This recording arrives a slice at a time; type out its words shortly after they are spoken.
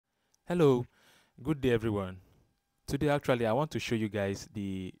Hello, good day everyone. Today actually I want to show you guys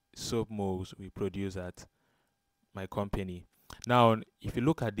the soap molds we produce at my company. Now if you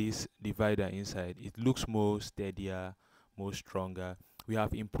look at this divider inside, it looks more steadier, more stronger. We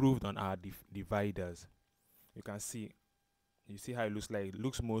have improved on our dividers. You can see, you see how it looks like, it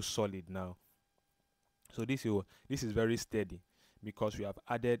looks more solid now. So this is very steady because we have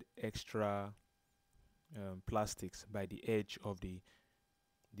added extra plastics by the edge of the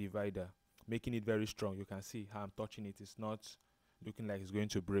divider, making it very strong. You can see how I'm touching it. It's not looking like it's going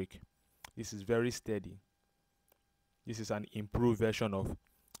to break. This is very steady. This is an improved version of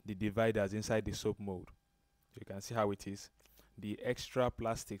the dividers inside the soap mold. You can see how it is. The extra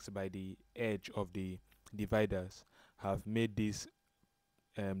plastics by the edge of the dividers have made this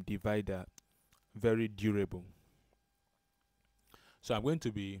divider very durable. So I'm going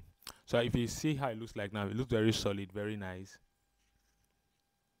to be, so if you see how it looks like now, it looks very solid, very nice.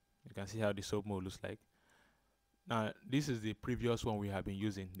 You can see how the soap mold looks like. Now, this is the previous one we have been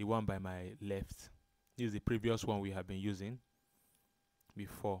using, the one by my left. This is the previous one we have been using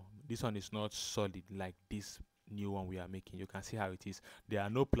before. This one is not solid like this new one we are making. You can see how it is. There are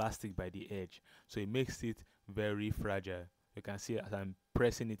no plastic by the edge, so it makes it very fragile. You can see as I'm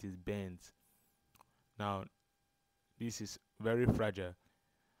pressing it, is bent. Now, this is very fragile.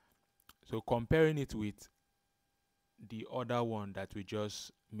 So comparing it with the other one that we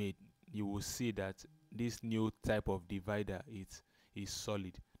just made, you will see that this new type of divider is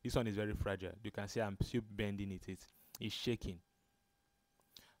solid. This one is very fragile. You can see I'm still bending it. It's shaking.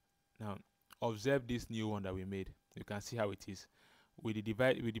 Now observe this new one that we made. You can see how it is. With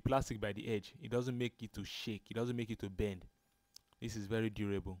the plastic by the edge, it doesn't make it to shake. It doesn't make it to bend. This is very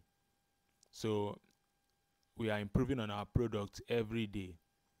durable. So we are improving on our product every day.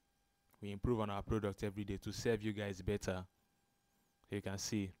 We improve on our product every day to serve you guys better. So you can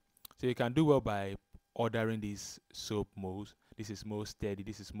see. So you can do well by ordering these soap molds. This is more steady.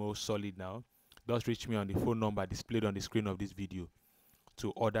 This is more solid now. Just reach me on the phone number displayed on the screen of this video to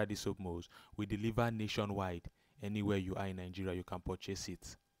order the soap molds. We deliver nationwide. Anywhere you are in Nigeria, you can purchase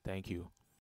it. Thank you.